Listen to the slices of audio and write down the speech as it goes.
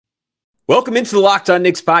Welcome into the Locked On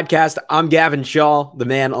Knicks podcast. I'm Gavin Shaw. The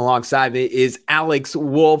man alongside me is Alex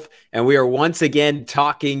Wolf, and we are once again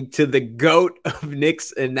talking to the GOAT of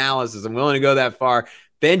Knicks analysis. I'm willing to go that far.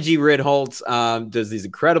 Benji Ritholtz does these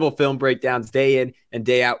incredible film breakdowns day in and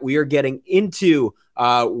day out. We are getting into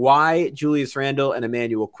why Julius Randle and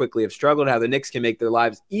Immanuel Quickley have struggled, how the Knicks can make their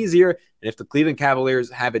lives easier, and if the Cleveland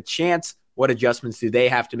Cavaliers have a chance, what adjustments do they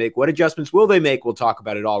have to make? What adjustments will they make? We'll talk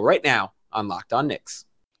about it all right now on Locked On Knicks.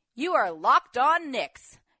 You are Locked On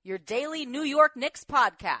Knicks, your daily New York Knicks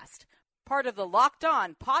podcast, part of the Locked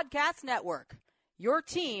On Podcast Network, your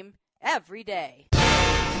team every day.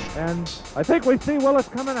 And I think we see Willis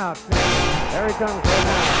coming out. There he comes right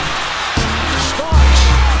now. Starks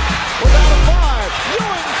without a five.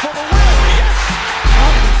 Ewing for the win. Yes!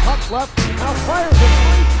 Puck left. Now fires it.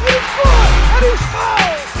 He's good. And he's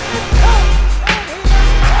fouled.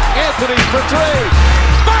 Anthony for three.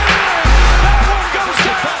 Bang! That one goes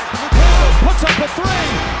down. Puts up a three.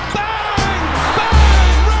 Bang! Bang!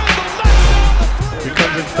 Randle knocks down the three.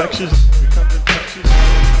 Becomes infectious.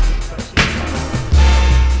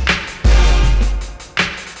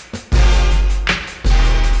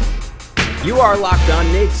 You are Locked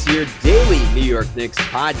On Knicks, your daily New York Knicks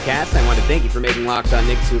podcast. I want to thank you for making Locked On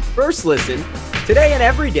Knicks your first listen today and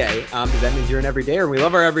every day. That means you're an everydayer. We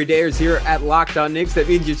love our everydayers here at Locked On Knicks. That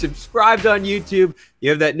means you're subscribed on YouTube. You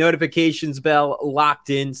have that notifications bell locked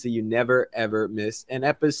in so you never, ever miss an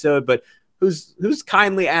episode. But who's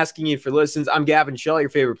kindly asking you for listens? I'm Gavin Shaw, your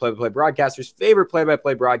favorite play-by-play broadcaster's favorite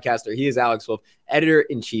play-by-play broadcaster. He is Alex Wolf,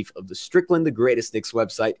 editor-in-chief of the Strickland, the greatest Knicks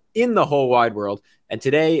website in the whole wide world. And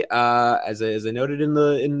today, as I noted in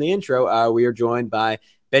the intro, we are joined by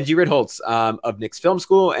Benji Ritholtz of Knicks Film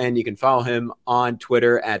School, and you can follow him on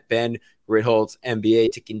Twitter at Ben Ritholtz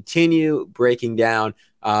NBA to continue breaking down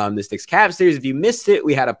this Knicks Cavs series. If you missed it,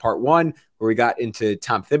 we had a part one where we got into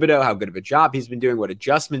Tom Thibodeau, how good of a job he's been doing, what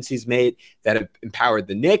adjustments he's made that have empowered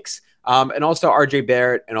the Knicks, and also RJ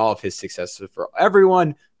Barrett and all of his successes for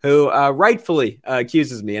everyone who rightfully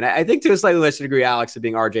accuses me, and I think to a slightly lesser degree, Alex, of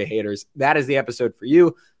being RJ haters. That is the episode for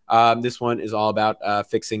you. This one is all about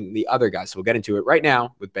fixing the other guys. So we'll get into it right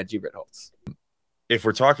now with Benji Ritholtz. If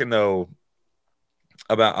we're talking, though,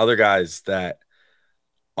 about other guys that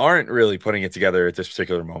aren't really putting it together at this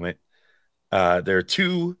particular moment, there are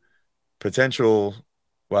two actual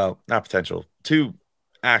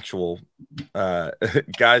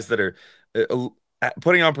guys that are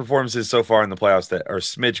putting on performances so far in the playoffs that are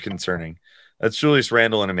smidge concerning. That's Julius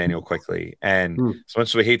Randle and Immanuel Quickley. And as much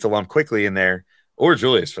as we hate to lump Quickley in there, or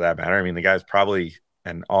Julius for that matter, I mean, the guy's probably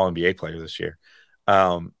an all-NBA player this year.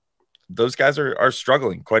 Those guys are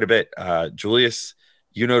struggling quite a bit. Julius,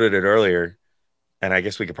 you noted it earlier, and I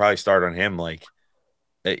guess we could probably start on him. Like,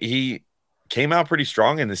 he came out pretty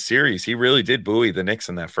strong in this series. He really did buoy the Knicks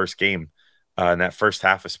in that first game, in that first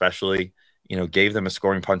half especially. You know, gave them a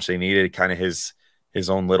scoring punch they needed, kind of his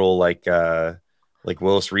own little like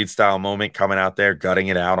Willis Reed style moment, coming out there, gutting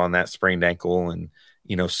it out on that sprained ankle and,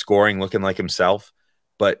 you know, scoring, looking like himself.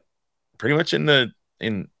 But pretty much in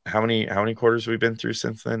how many quarters have we been through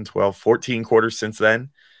since then? 12, 14 quarters since then,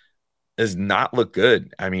 does not look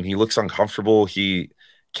good. I mean, he looks uncomfortable. He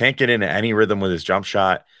can't get into any rhythm with his jump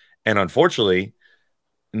shot. And unfortunately,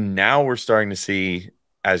 now we're starting to see,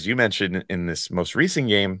 as you mentioned in this most recent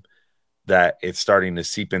game, that it's starting to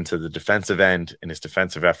seep into the defensive end and his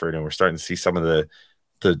defensive effort. And we're starting to see some of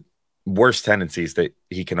the worst tendencies that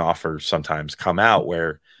he can offer sometimes come out,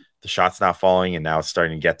 where the shot's not falling. And now it's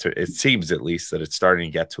starting to get to, it seems at least that it's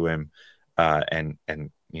starting to get to him and,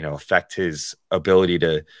 you know, affect his ability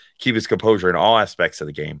to keep his composure in all aspects of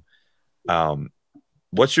the game.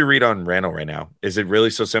 What's your read on Randle right now? Is it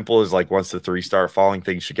really so simple as like, once the three start falling,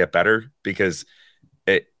 things should get better? Because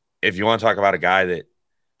if you want to talk about a guy that,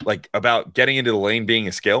 like, about getting into the lane being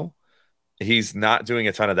a skill, he's not doing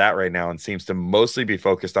a ton of that right now and seems to mostly be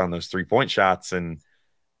focused on those 3-point shots. And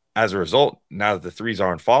as a result, now that the threes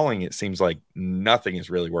aren't falling, it seems like nothing is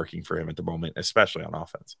really working for him at the moment, especially on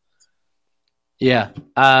offense. Yeah.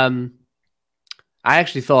 I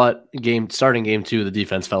actually thought starting game 2, the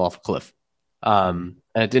defense fell off a cliff. And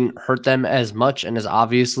it didn't hurt them as much and as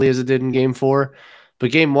obviously as it did in game 4. But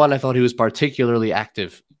game 1, I thought he was particularly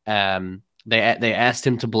active. They asked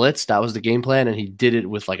him to blitz. That was the game plan, and he did it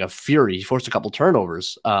with like a fury. He forced a couple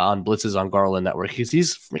turnovers on blitzes on Garland that were, he's a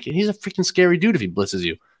freaking scary dude if he blitzes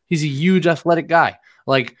you. He's a huge athletic guy.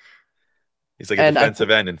 Like, he's like a defensive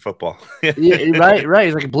end in football. Yeah, right.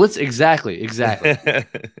 He's like a blitz. Exactly.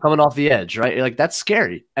 Coming off the edge, right? Like, that's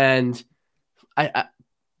scary. And I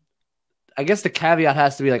guess the caveat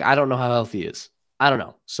has to be, like, I don't know how healthy he is. I don't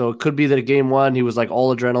know. So it could be that game one, he was like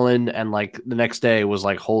all adrenaline and like the next day was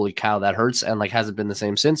like, holy cow, that hurts. And like hasn't been the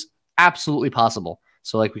same since. Absolutely possible.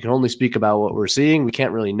 So like we can only speak about what we're seeing. We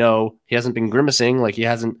can't really know. He hasn't been grimacing. Like he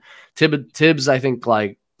hasn't. Tibbs, I think,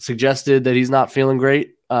 like suggested that he's not feeling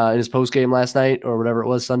great in his post game last night or whatever it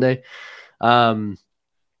was Sunday. But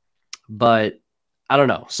I don't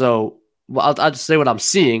know. So I'll just say what I'm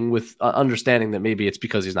seeing with understanding that maybe it's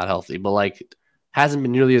because he's not healthy, but like hasn't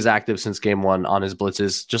been nearly as active since game one on his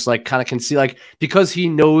blitzes. Just like kind of can see like because he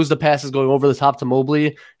knows the pass is going over the top to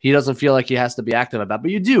Mobley, he doesn't feel like he has to be active about.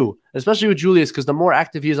 But you do, especially with Julius, because the more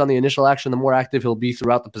active he is on the initial action, the more active he'll be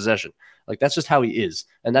throughout the possession. Like that's just how he is,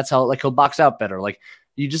 and that's how like he'll box out better. Like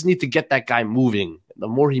you just need to get that guy moving. The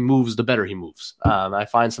more he moves, the better he moves. I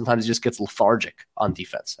find sometimes he just gets lethargic on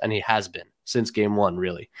defense, and he has been since game one,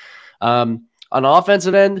 really. On the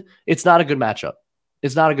offensive end, it's not a good matchup.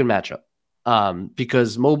 It's not a good matchup.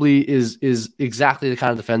 Because Mobley is exactly the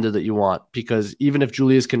kind of defender that you want, because even if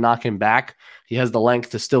Julius can knock him back, he has the length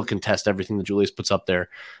to still contest everything that Julius puts up there.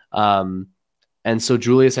 And so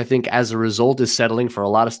Julius, I think, as a result, is settling for a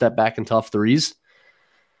lot of step back and tough threes.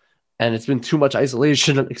 And it's been too much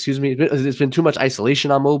isolation. It's been too much isolation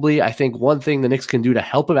on Mobley. I think one thing the Knicks can do to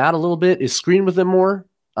help him out a little bit is screen with him more.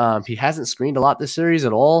 He hasn't screened a lot this series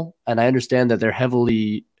at all. And I understand that they're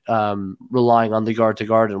heavily relying on the guard to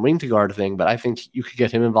guard and wing to guard thing, but I think you could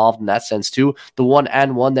get him involved in that sense too. The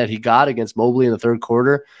 1-and-1 that he got against Mobley in the third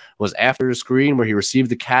quarter was after a screen where he received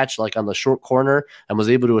the catch like on the short corner and was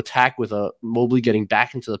able to attack with a Mobley getting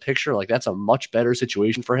back into the picture. Like that's a much better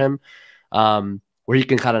situation for him, where he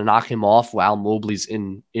can kind of knock him off while Mobley's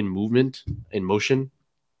in movement, in motion.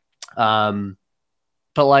 But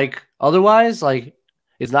like otherwise, like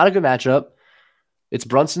it's not a good matchup. It's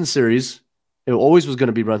Brunson's series. It always was going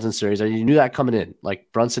to be Brunson's series. And you knew that coming in.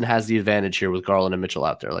 Like Brunson has the advantage here with Garland and Mitchell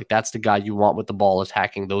out there. Like that's the guy you want with the ball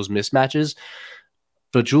attacking those mismatches.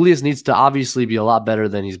 But Julius needs to obviously be a lot better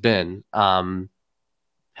than he's been.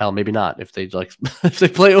 Hell, maybe not if they if they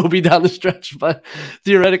play Obi down the stretch, but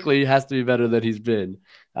theoretically he has to be better than he's been.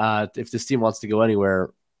 If this team wants to go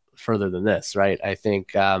anywhere further than this, right? I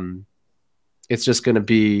think it's just going to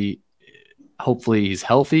be hopefully he's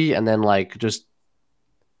healthy and then like just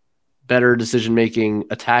better decision making,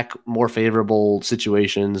 attack more favorable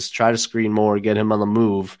situations, try to screen more, get him on the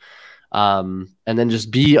move, and then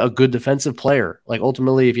just be a good defensive player. Like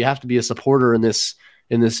ultimately, if you have to be a supporter in this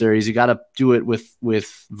series, you got to do it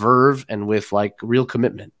with verve and with like real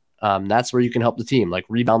commitment. That's where you can help the team, like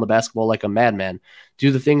rebound the basketball like a madman,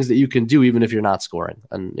 do the things that you can do even if you're not scoring,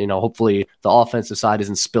 and hopefully the offensive side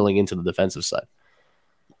isn't spilling into the defensive side.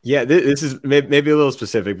 Yeah, this is maybe a little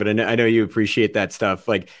specific, but I know you appreciate that stuff.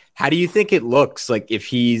 Like, how do you think it looks like if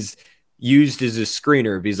he's used as a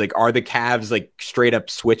screener? Because like, are the Cavs like straight up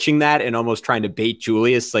switching that and almost trying to bait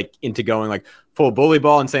Julius like into going like full bully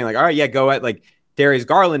ball and saying like, all right, yeah, go at like Darius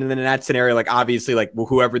Garland, and then in that scenario, like obviously like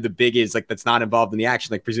whoever the big is like that's not involved in the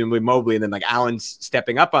action, like presumably Mobley, and then like Allen's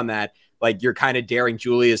stepping up on that. Like you're kind of daring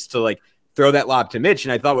Julius to like throw that lob to Mitch.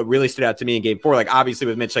 And I thought what really stood out to me in game 4, like obviously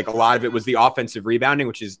with Mitch, like a lot of it was the offensive rebounding,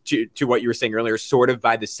 which is to what you were saying earlier, sort of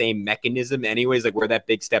by the same mechanism anyways, like where that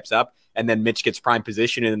big steps up and then Mitch gets prime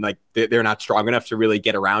position and like they're not strong enough to really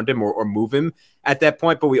get around him or move him at that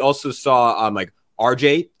point. But we also saw like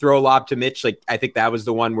RJ throw a lob to Mitch. Like I think that was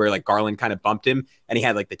the one where like Garland kind of bumped him and he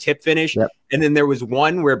had like the tip finish. Yep. And then there was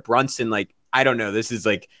one where Brunson, like, I don't know, this is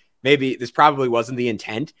like, maybe this probably wasn't the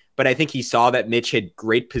intent, but I think he saw that Mitch had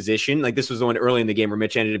great position. Like this was the one early in the game where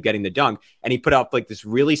Mitch ended up getting the dunk and he put up like this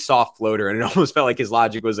really soft floater. And it almost felt like his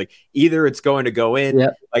logic was like, either it's going to go in,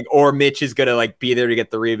 like, or Mitch is going to like be there to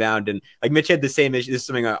get the rebound. And like Mitch had the same issue. This is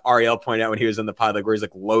something Ariel pointed out when he was on the pod, like where he's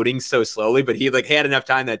like loading so slowly, but he like had enough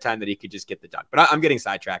time that he could just get the dunk. But I'm getting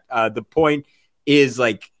sidetracked. The point is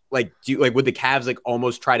like would the Cavs like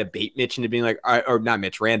almost try to bait Mitch into being like, or not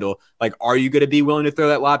Mitch, Randle, like, are you going to be willing to throw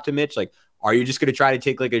that lob to Mitch? Like, are you just going to try to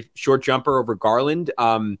take like a short jumper over Garland?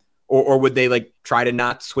 Or would they like try to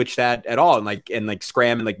not switch that at all and like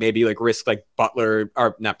scram and like maybe like risk like Brunson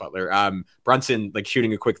like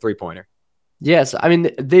shooting a quick 3-pointer? Yes. I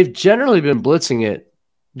mean, they've generally been blitzing it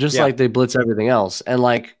just like they blitz everything else. And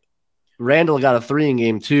like, Randle got a 3 in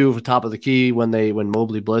game 2 for top of the key when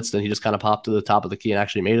Mobley blitzed, and he just kind of popped to the top of the key and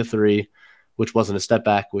actually made a 3, which wasn't a step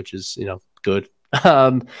back, which is, good.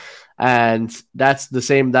 And that's the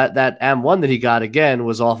same that M1 that he got again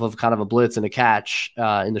was off of kind of a blitz and a catch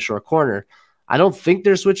in the short corner. I don't think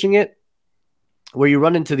they're switching it. Where you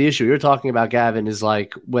run into the issue you're talking about, Gavin, is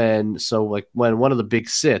like when one of the big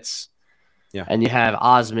sits and you have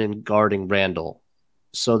Osman guarding Randle.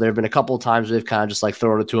 So there have been a couple of times they've kind of just like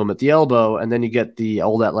thrown it to him at the elbow, and then you get the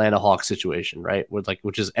old Atlanta Hawks situation, right?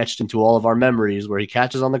 Which is etched into all of our memories, where he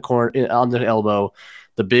catches on the elbow,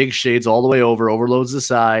 the big shades all the way over, overloads the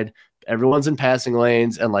side, everyone's in passing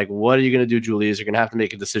lanes, and like, what are you going to do, Julius? You're going to have to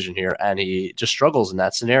make a decision here, and he just struggles in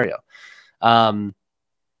that scenario.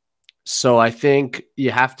 So I think you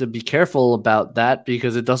have to be careful about that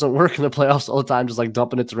because it doesn't work in the playoffs all the time, just like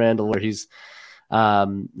dumping it to Randle, where he's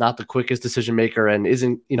not the quickest decision maker and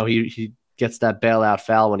isn't, he gets that bailout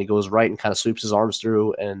foul when he goes right and kind of sweeps his arms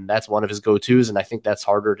through. And that's one of his go-tos. And I think that's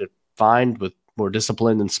harder to find with more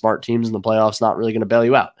disciplined and smart teams in the playoffs, not really going to bail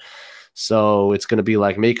you out. So it's going to be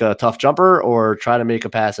like make a tough jumper or try to make a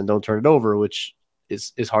pass and don't turn it over, which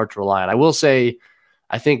is hard to rely on. I will say,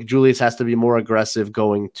 I think Julius has to be more aggressive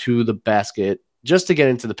going to the basket just to get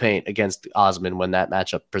into the paint against Osman when that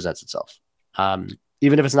matchup presents itself.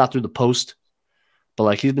 Even if it's not through the post, but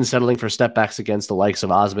like he's been settling for step backs against the likes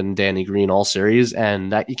of Osman and Danny Green all series,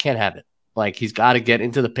 and that you can't have it. Like he's got to get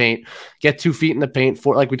into the paint, get 2 feet in the paint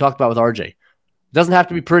for, like we talked about with RJ. It doesn't have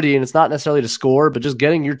to be pretty, and it's not necessarily to score, but just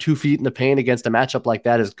getting your 2 feet in the paint against a matchup like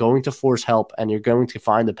that is going to force help, and you're going to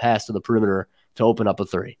find the pass to the perimeter to open up a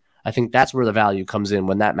three. I think that's where the value comes in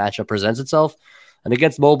when that matchup presents itself. And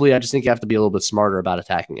against Mobley, I just think you have to be a little bit smarter about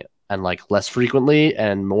attacking it, and like less frequently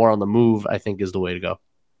and more on the move, I think is the way to go.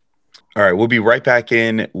 All right, we'll be right back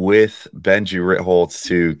in with Benji Ritholtz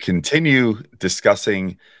to continue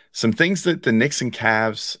discussing some things that the Knicks and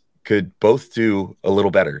Cavs could both do a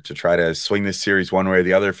little better to try to swing this series one way or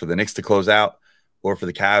the other, for the Knicks to close out or for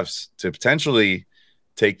the Cavs to potentially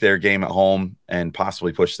take their game at home and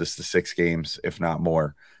possibly push this to 6 games, if not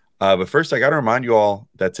more. But first, I got to remind you all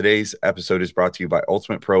that today's episode is brought to you by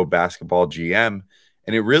Ultimate Pro Basketball GM,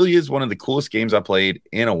 and it really is one of the coolest games I played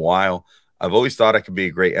in a while. I've always thought I could be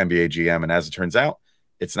a great NBA GM, and as it turns out,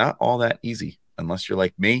 it's not all that easy unless you're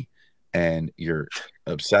like me and you're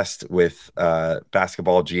obsessed with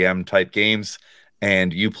basketball GM type games,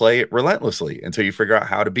 and you play it relentlessly until you figure out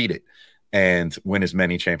how to beat it and win as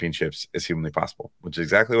many championships as humanly possible, which is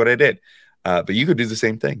exactly what I did. But you could do the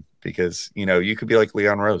same thing because, you could be like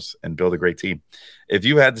Leon Rose and build a great team. If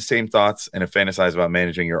you had the same thoughts and have fantasized about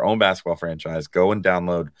managing your own basketball franchise, go and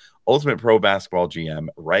download Ultimate Pro Basketball GM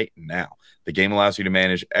right now. The game allows you to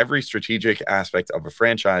manage every strategic aspect of a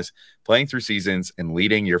franchise, playing through seasons and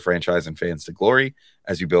leading your franchise and fans to glory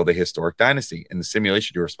as you build a historic dynasty. In the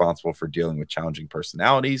simulation, you're responsible for dealing with challenging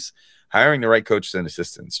personalities, hiring the right coaches and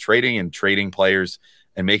assistants, trading players,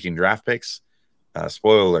 and making draft picks.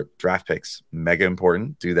 Spoiler alert, draft picks, mega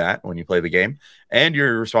important. Do that when you play the game. And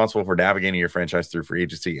you're responsible for navigating your franchise through free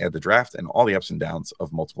agency at the draft and all the ups and downs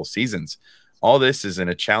of multiple seasons. All this is in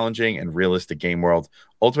a challenging and realistic game world.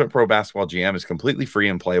 Ultimate Pro Basketball GM is completely free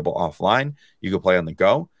and playable offline. You can play on the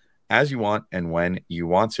go as you want and when you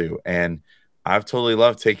want to. And I've totally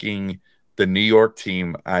loved taking the New York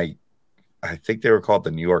team. I think they were called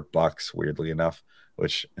the New York Bucks, weirdly enough,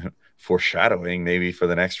 which foreshadowing maybe for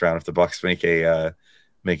the next round if the Bucks make a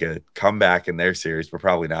comeback in their series, but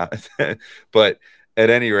probably not. But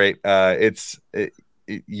at any rate,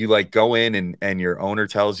 you like go in and your owner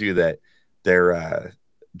tells you that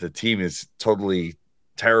the team is totally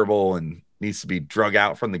terrible and needs to be drug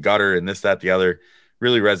out from the gutter and this, that, the other.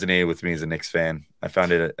 Really resonated with me as a Knicks fan. I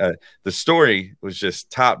found it the story was just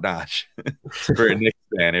top notch for a Knicks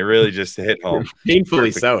fan. It really just hit home. Painfully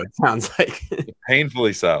so, it sounds like.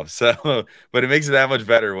 Painfully so. So, but it makes it that much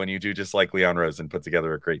better when you do just like Leon Rose and put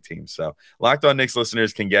together a great team. So, Locked On Knicks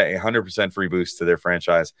listeners can get a 100% free boost to their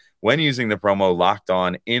franchise when using the promo Locked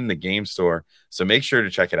On in the game store. So make sure to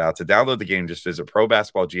check it out. To download the game, just visit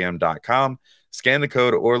probasketballgm.com. Scan the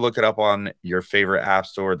code or look it up on your favorite app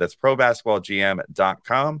store. That's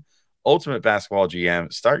probasketballgm.com. Ultimate Basketball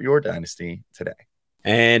GM. Start your dynasty today.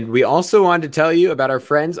 And we also wanted to tell you about our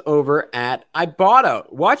friends over at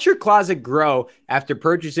Ibotta. Watch your closet grow after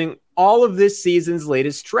purchasing all of this season's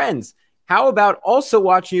latest trends. How about also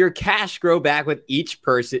watching your cash grow back with each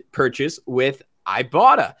purchase with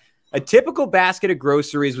Ibotta? A typical basket of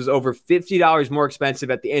groceries was over $50 more expensive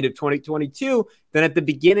at the end of 2022 than at the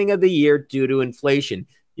beginning of the year due to inflation.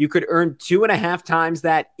 You could earn 2.5 times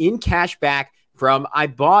that in cash back from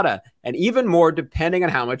Ibotta, and even more depending on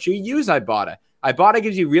how much you use Ibotta. Ibotta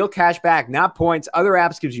gives you real cash back, not points. Other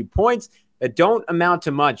apps gives you points that don't amount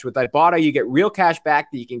to much. With Ibotta, you get real cash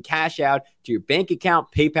back that you can cash out to your bank account,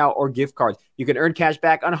 PayPal, or gift cards. You can earn cash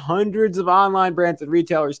back on hundreds of online brands and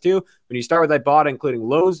retailers too. When you start with Ibotta, including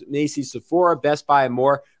Lowe's, Macy's, Sephora, Best Buy, and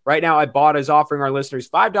more, Right now, Ibotta is offering our listeners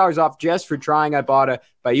 $5 off just for trying Ibotta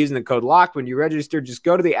by using the code LOCKED. When you register, just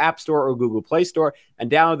go to the App Store or Google Play Store and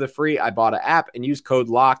download the free Ibotta app and use code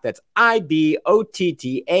LOCKED. That's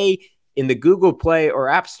IBOTTA in the Google Play or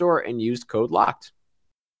App Store and use code LOCKED.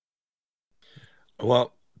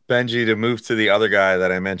 Well, Benji, to move to the other guy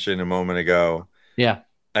that I mentioned a moment ago. Yeah.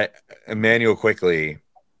 Immanuel Quickley.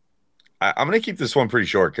 I'm going to keep this one pretty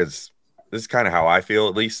short because this is kind of how I feel,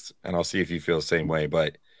 at least, and I'll see if you feel the same way.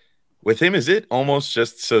 But with him, is it almost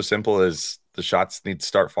just so simple as the shots need to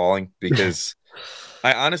start falling? Because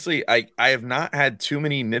I honestly have not had too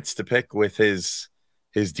many nits to pick with his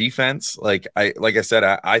defense. Like I said,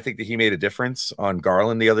 I think that he made a difference on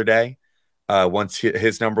Garland the other day. Once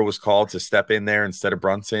his number was called to step in there instead of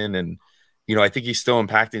Brunson. And, I think he's still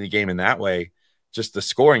impacting the game in that way. Just the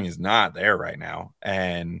scoring is not there right now.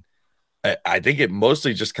 And I think it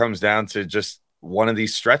mostly just comes down to just one of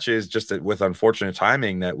these stretches, just with unfortunate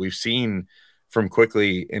timing that we've seen from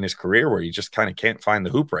Quickley in his career where he just kind of can't find the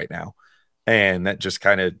hoop right now. And that just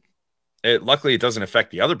luckily it doesn't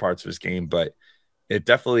affect the other parts of his game, but it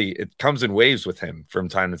comes in waves with him from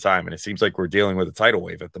time to time. And it seems like we're dealing with a tidal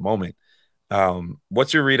wave at the moment.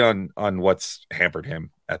 What's your read on what's hampered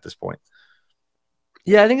him at this point?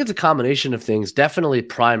 Yeah, I think it's a combination of things. Definitely,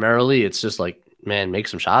 primarily, it's just like, man, make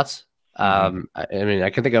some shots. I mean, I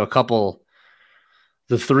can think of a couple.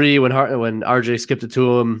 The three when RJ skipped it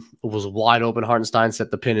to him, it was wide open. Hartenstein set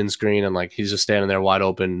the pin and screen, and like he's just standing there wide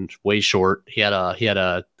open, way short. He had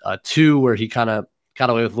a two where he kind of got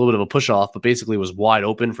away with a little bit of a push off, but basically was wide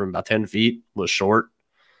open from about 10 feet. Was short.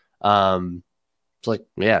 It's like,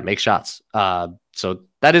 yeah, make shots. So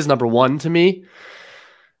that is number one to me.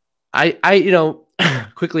 I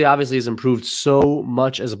Quickley obviously has improved so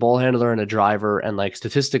much as a ball handler and a driver. And like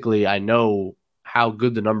statistically, I know how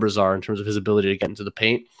good the numbers are in terms of his ability to get into the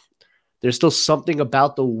paint. There's still something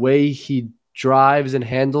about the way he drives and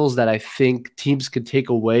handles that I think teams could take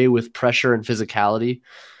away with pressure and physicality.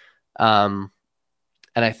 And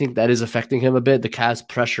I think that is affecting him a bit. The Cavs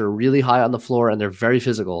pressure really high on the floor, and they're very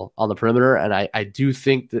physical on the perimeter. And I do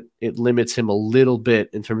think that it limits him a little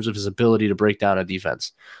bit in terms of his ability to break down a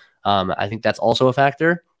defense. I think that's also a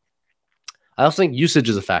factor. I also think usage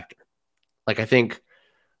is a factor. Like, I think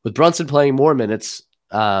with Brunson playing more minutes,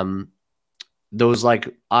 those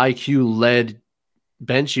like IQ-led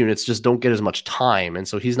bench units just don't get as much time. And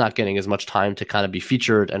so he's not getting as much time to kind of be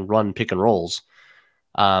featured and run pick and rolls.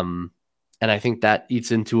 And I think that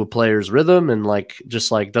eats into a player's rhythm and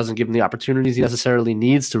doesn't give him the opportunities he necessarily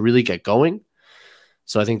needs to really get going.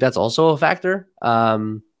 So I think that's also a factor.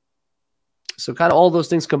 So kind of all those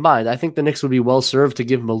things combined, I think the Knicks would be well served to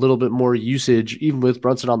give him a little bit more usage, even with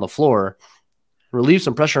Brunson on the floor, relieve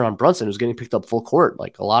some pressure on Brunson, who's getting picked up full court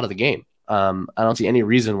like a lot of the game. I don't see any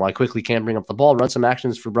reason why Quickley can't bring up the ball, run some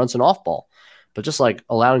actions for Brunson off ball, but just like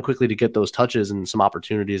allowing Quickley to get those touches and some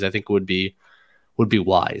opportunities, I think would be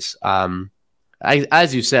wise.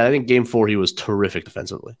 As you said, I think game 4, he was terrific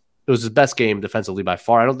defensively. It was his best game defensively by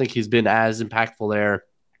far. I don't think he's been as impactful there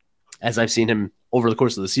as I've seen him over the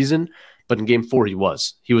course of the season, but in game 4, he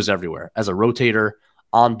was everywhere as a rotator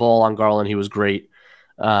on ball on Garland. He was great.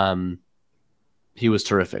 He was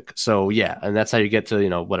terrific. So yeah. And that's how you get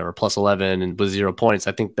to, plus 11 and with 0 points.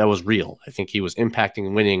 I think that was real. I think he was impacting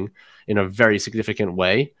and winning in a very significant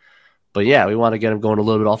way. But yeah, we want to get him going a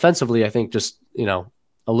little bit offensively. I think just,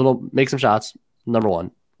 make some shots. Number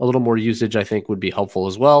one, a little more usage, I think would be helpful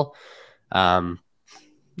as well.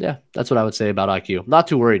 Yeah, that's what I would say about IQ. Not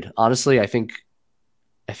too worried. Honestly, I think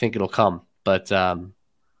it'll come, but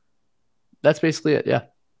that's basically it. Yeah.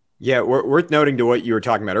 Yeah, worth noting to what you were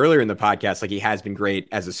talking about earlier in the podcast, like he has been great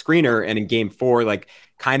as a screener, and in game 4, like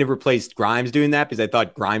kind of replaced Grimes doing that, because I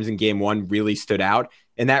thought Grimes in game 1 really stood out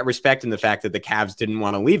in that respect, and the fact that the Cavs didn't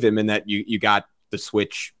want to leave him, and that you got the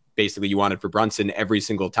switch basically you wanted for Brunson every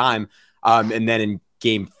single time. And then in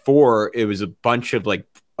game 4, it was a bunch of like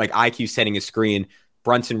IQ setting a screen,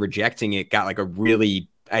 Brunson rejecting it, got like a really,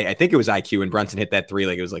 I think it was IQ, and Brunson hit that 3,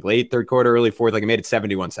 like it was like late third quarter, early fourth, like it made it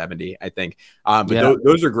 71-70, I think. But yeah.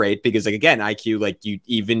 Those are great because, like, again, IQ, like you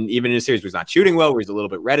even in a series where he's not shooting well, where he's a little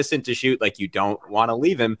bit reticent to shoot, like you don't want to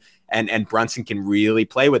leave him, and Brunson can really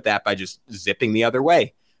play with that by just zipping the other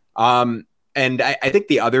way. And I think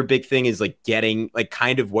the other big thing is like getting like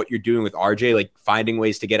kind of what you're doing with RJ, like finding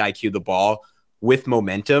ways to get IQ the ball with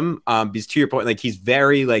momentum. Because to your point, like he's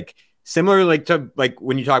very like similar like to like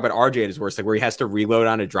when you talk about RJ at his worst, like where he has to reload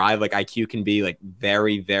on a drive, like IQ can be like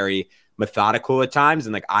very, very methodical at times.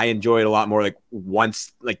 And like I enjoy it a lot more like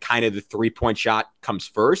once like kind of the 3-point shot comes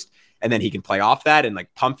first. and then he can play off that and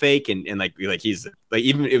like pump fake and like he's like,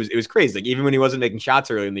 even it was crazy. Like even when he wasn't making shots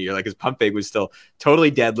early in the year, like his pump fake was still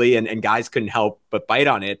totally deadly, and guys couldn't help but bite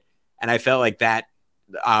on it. And I felt like that,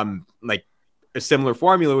 like a similar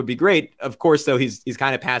formula would be great. Of course, though, he's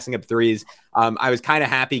kind of passing up threes. I was kind of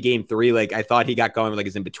happy game 3. Like I thought he got going like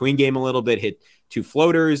his in between game a little bit, hit 2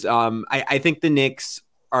 floaters. I think the Knicks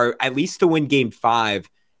are, at least to win game 5,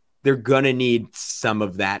 they're gonna need some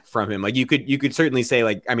of that from him. Like you could certainly say,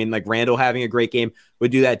 like, I mean, like Randle having a great game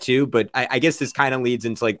would do that too. But I guess this kind of leads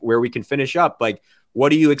into like where we can finish up. Like, what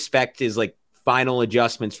do you expect is like final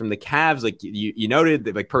adjustments from the Cavs? Like you noted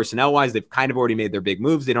that, like personnel wise, they've kind of already made their big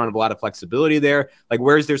moves. They don't have a lot of flexibility there. Like,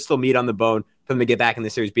 where's there still meat on the bone for them to get back in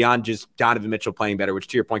the series beyond just Donovan Mitchell playing better, which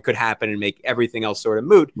to your point could happen and make everything else sort of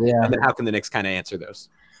moot. Yeah. And then how can the Knicks kind of answer those?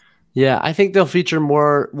 Yeah, I think they'll feature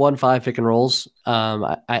more 1-5 pick and rolls.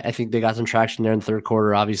 I think they got some traction there in the third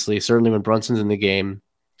quarter, obviously. Certainly when Brunson's in the game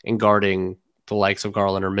and guarding the likes of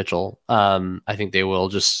Garland or Mitchell, I think they will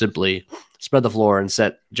just simply spread the floor and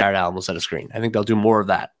set Jared Allen will set a screen. I think they'll do more of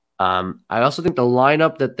that. I also think the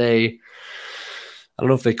lineup that I don't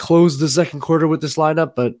know if they closed the second quarter with this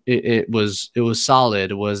lineup, but it was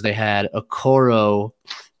solid. Was they had Okoro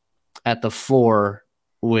at the 4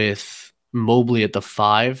 with Mobley at the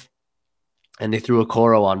 5. And they threw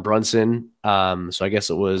Okoro on Brunson. So I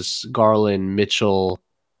guess it was Garland, Mitchell,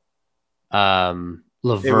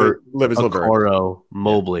 LeVert, Okoro,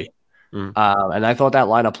 Mobley. Yeah. And I thought that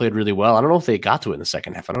lineup played really well. I don't know if they got to it in the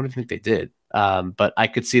second half. I don't even think they did. But I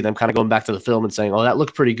could see them kind of going back to the film and saying, oh, that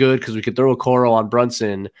looked pretty good because we could throw Okoro on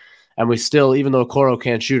Brunson. And we still, even though Okoro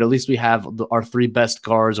can't shoot, at least we have our 3 best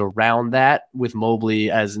guards around that, with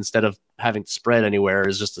Mobley as, instead of having to spread anywhere,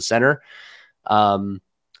 is just the center.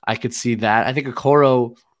 I could see that. I think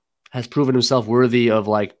Okoro has proven himself worthy of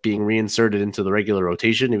like being reinserted into the regular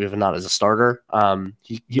rotation, even if not as a starter.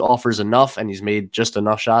 He offers enough, and he's made just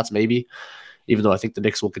enough shots, maybe, even though I think the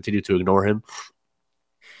Knicks will continue to ignore him.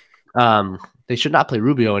 They should not play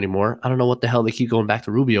Rubio anymore. I don't know what the hell they keep going back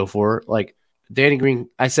to Rubio for. Like Danny Green,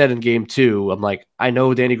 I said in game 2, I'm like, I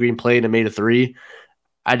know Danny Green played and made a 3.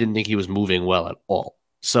 I didn't think he was moving well at all.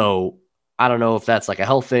 So I don't know if that's like a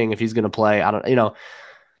health thing, if he's going to play.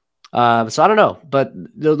 So I don't know, but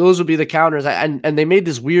those would be the counters. And they made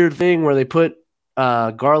this weird thing where they put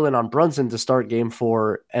Garland on Brunson to start game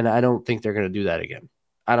 4, and I don't think they're going to do that again.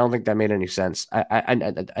 I don't think that made any sense.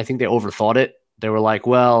 I think they overthought it. They were like,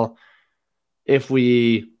 well, if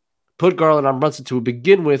we put Garland on Brunson to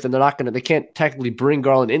begin with, and they can't technically bring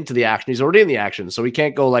Garland into the action. He's already in the action, so we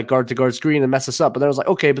can't go like guard to guard screen and mess us up. But then I was like,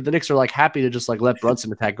 okay, but the Knicks are like happy to just like let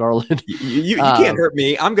Brunson attack Garland. You can't hurt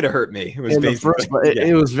me. I'm going to hurt me.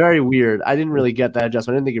 It was very weird. I didn't really get that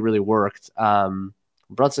adjustment. I didn't think it really worked.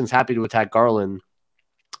 Brunson's happy to attack Garland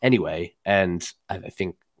anyway, and I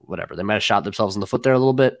think whatever, they might have shot themselves in the foot there a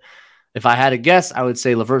little bit. If I had to guess, I would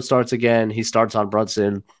say LeVert starts again. He starts on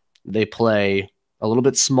Brunson. They play a little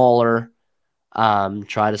bit smaller,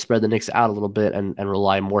 try to spread the Knicks out a little bit, and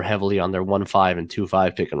rely more heavily on their 1-5 and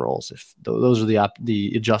 2-5 pick and rolls. If those are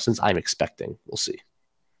the adjustments I'm expecting, we'll see.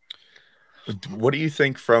 What do you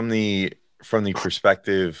think from the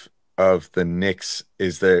perspective of the Knicks?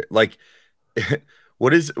 Is there like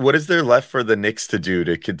what is there left for the Knicks to do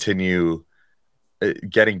to continue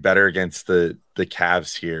getting better against the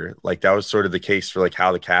Cavs here? Like that was sort of the case for like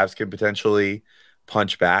how the Cavs can potentially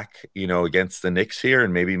punch back, against the Knicks here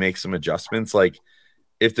and maybe make some adjustments. Like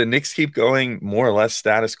if the Knicks keep going more or less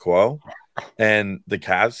status quo and the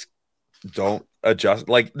Cavs don't adjust,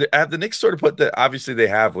 like have the Knicks sort of obviously they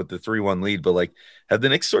have with the 3-1 lead, but like have the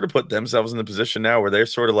Knicks sort of put themselves in the position now where they're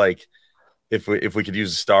sort of like, if we could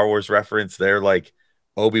use a Star Wars reference, they're like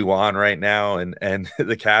Obi-Wan right now, and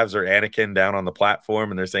the Cavs are Anakin down on the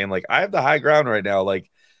platform, and they're saying like, I have the high ground right now. Like,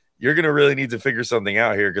 you're going to really need to figure something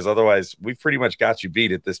out here because otherwise we've pretty much got you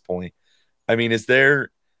beat at this point. I mean, is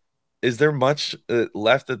there much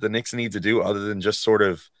left that the Knicks need to do other than just sort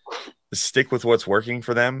of stick with what's working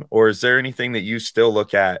for them? Or is there anything that you still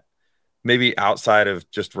look at maybe outside of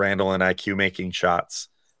just Randle and IQ making shots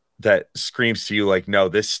that screams to you like, no,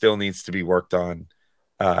 this still needs to be worked on?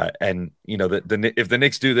 And, if the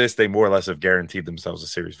Knicks do this, they more or less have guaranteed themselves a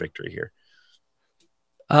series victory here.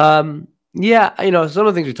 Yeah, some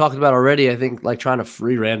of the things we talked about already, I think like trying to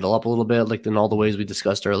free Randle up a little bit, like in all the ways we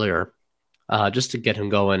discussed earlier, just to get him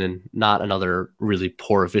going and not another really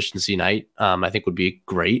poor efficiency night, I think would be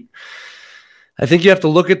great. I think you have to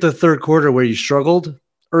look at the third quarter where you struggled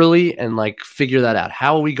early and like figure that out.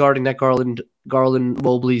 How are we guarding that Garland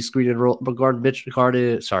Mobley screen and roll, Garland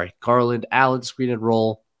Allen screen and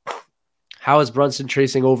roll? How is Brunson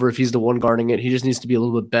tracing over if he's the one guarding it? He just needs to be a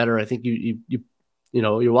little bit better. I think you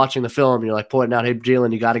you're watching the film and you're like pointing out, hey,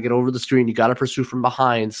 Jalen, you got to get over the screen. You got to pursue from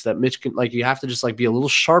behind so that Mitch can, you have to just be a little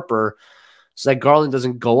sharper so that Garland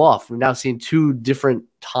doesn't go off. We've now seen 2 different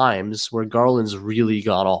times where Garland's really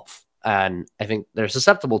gone off. And I think they're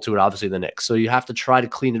susceptible to it, obviously, the Knicks. So you have to try to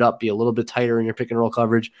clean it up, be a little bit tighter in your pick and roll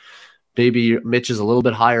coverage. Maybe Mitch is a little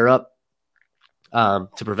bit higher up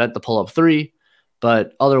to prevent the pull-up 3.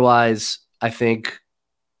 But otherwise, I think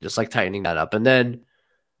just tightening that up. And then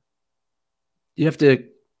you have to,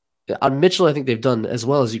 on Mitchell, I think they've done as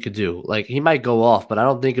well as you could do. He might go off, but I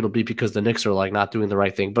don't think it'll be because the Knicks are not doing the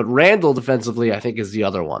right thing. But Randle defensively, I think, is the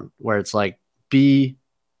other one where it's be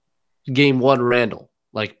game 1 Randle.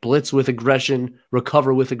 Blitz with aggression,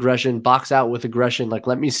 recover with aggression, box out with aggression.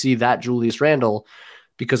 Let me see that Julius Randle,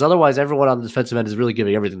 because otherwise everyone on the defensive end is really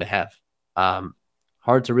giving everything they have.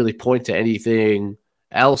 Hard to really point to anything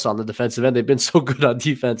else on the defensive end. They've been so good on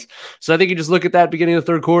defense. So I think you just look at that beginning of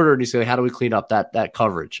the third quarter and you say, how do we clean up that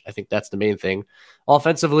coverage? I think that's the main thing.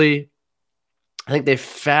 Offensively, I think they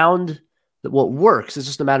found that what works is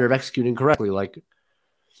just a matter of executing correctly.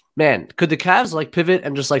 Man, could the Cavs pivot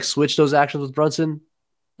and just switch those actions with Brunson?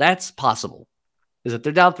 That's possible. Is that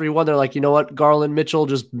they're down 3-1, they're you know what, Garland, Mitchell,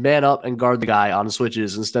 just man up and guard the guy on the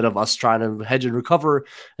switches instead of us trying to hedge and recover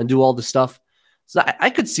and do all this stuff. So I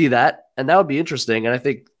could see that, and that would be interesting. And I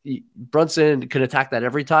think Brunson can attack that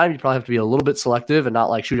every time. You probably have to be a little bit selective and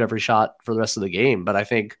not shoot every shot for the rest of the game. But I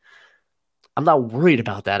think I'm not worried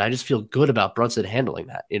about that. I just feel good about Brunson handling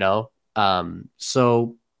that,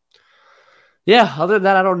 So yeah, other than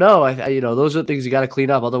that, I don't know. Those are the things you got to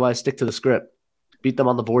clean up. Otherwise, stick to the script. Beat them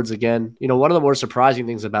on the boards again. One of the more surprising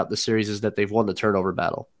things about this series is that they've won the turnover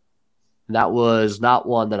battle. And that was not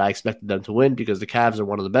one that I expected them to win because the Cavs are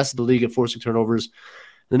one of the best in the league at forcing turnovers.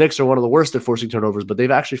 The Knicks are one of the worst at forcing turnovers, but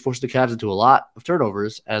they've actually forced the Cavs into a lot of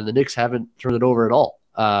turnovers, and the Knicks haven't turned it over at all.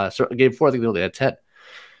 Game 4, I think they only had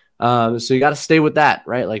 10. So you got to stay with that,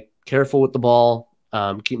 right? Careful with the ball,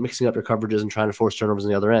 keep mixing up your coverages and trying to force turnovers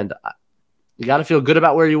on the other end. You got to feel good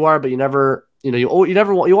about where you are, but you never, you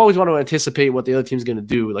always want to anticipate what the other team's going to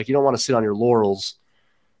do. You don't want to sit on your laurels.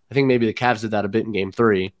 I think maybe the Cavs did that a bit in Game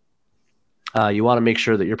 3. You want to make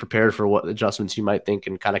sure that you're prepared for what adjustments you might think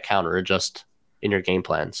and kind of counter adjust in your game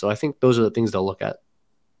plan. So I think those are the things they'll look at.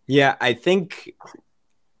 Yeah, I think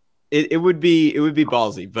it would be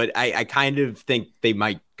ballsy, but I kind of think they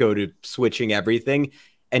might go to switching everything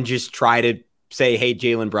and just try to say, hey,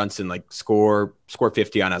 Jalen Brunson, score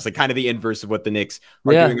 50 on us, kind of the inverse of what the Knicks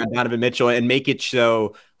are doing on Donovan Mitchell, and make it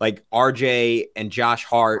so RJ and Josh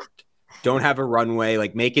Hart don't have a runway,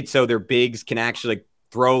 make it so their bigs can actually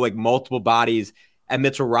throw multiple bodies at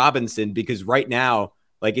Mitchell Robinson, because right now,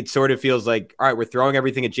 it sort of feels all right, we're throwing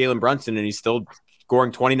everything at Jalen Brunson and he's still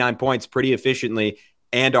scoring 29 points pretty efficiently,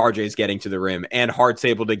 and RJ's getting to the rim, and Hart's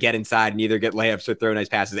able to get inside and either get layups or throw nice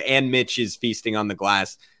passes, and Mitch is feasting on the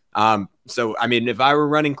glass. So, I mean, if I were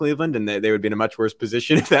running Cleveland, and they would be in a much worse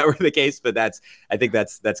position if that were the case, but I think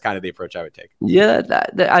that's kind of the approach I would take. Yeah,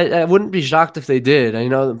 I wouldn't be shocked if they did.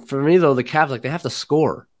 For me though, the Cavs, they have to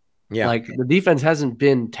score. Yeah, the defense hasn't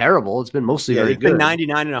been terrible. It's been mostly very good.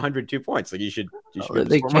 99 and 102 points. You should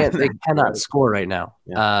they cannot score right now.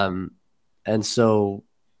 Yeah. And so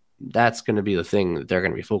that's going to be the thing that they're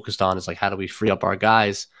going to be focused on, is how do we free up our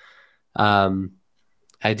guys?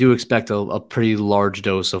 I do expect a pretty large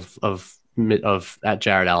dose of at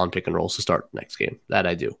Jared Allen pick and rolls to start the next game. That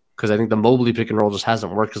I do, because I think the Mobley pick and roll just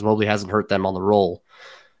hasn't worked because Mobley hasn't hurt them on the roll.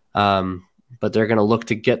 But they're going to look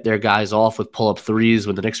to get their guys off with pull-up threes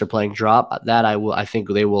when the Knicks are playing drop. I think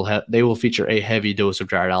they will feature a heavy dose of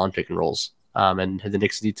Jared Allen pick and rolls, and the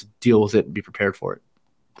Knicks need to deal with it and be prepared for it.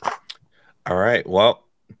 All right, well,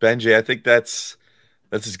 Benji, I think that's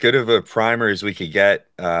as good of a primer as we could get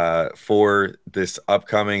for this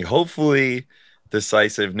upcoming, hopefully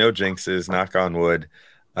decisive, no jinxes, knock on wood,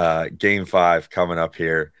 Game 5 coming up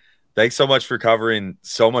here. Thanks so much for covering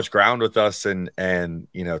so much ground with us and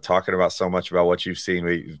talking about so much about what you've seen.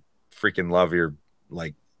 We freaking love your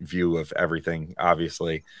view of everything.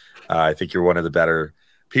 Obviously, I think you're one of the better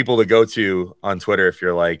people to go to on Twitter if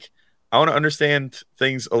you're I want to understand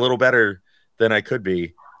things a little better than I could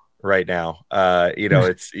be right now.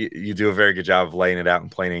 It's you do a very good job of laying it out in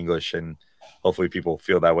plain English, and hopefully people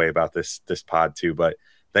feel that way about this pod too. But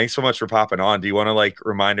thanks so much for popping on. Do you want to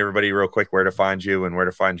remind everybody real quick where to find you and where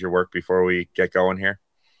to find your work before we get going here?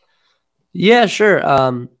 Yeah, sure.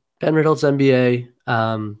 Ben Riddle's NBA,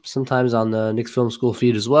 sometimes on the Knicks Film School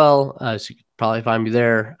feed as well. So you can probably find me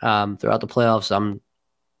there. Throughout the playoffs, I'm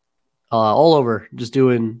all over, just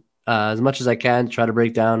doing as much as I can to try to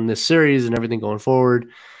break down this series and everything going forward.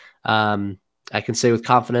 And I can say with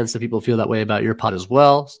confidence that people feel that way about your pod as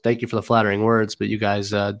well. So thank you for the flattering words, but you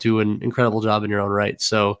guys do an incredible job in your own right.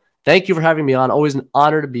 So thank you for having me on. Always an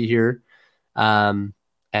honor to be here. And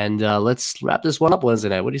let's wrap this one up Wednesday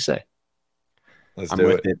night. What do you say? Let's do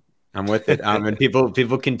it. I'm with it. And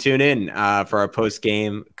people can tune in for our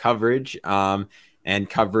post-game coverage and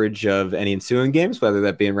coverage of any ensuing games, whether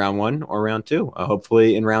that be in round 1 or round 2.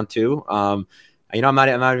 Hopefully in round 2. I'm not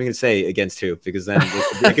even gonna say against who, because then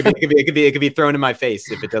it could be thrown in my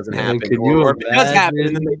face if it doesn't happen, or if it does happen,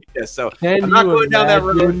 and then maybe yes. So I'm not going down that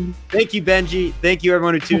road. Thank you, Benji. Thank you,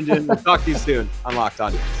 everyone who tuned in. We'll talk to you soon on Locked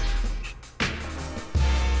On Knicks.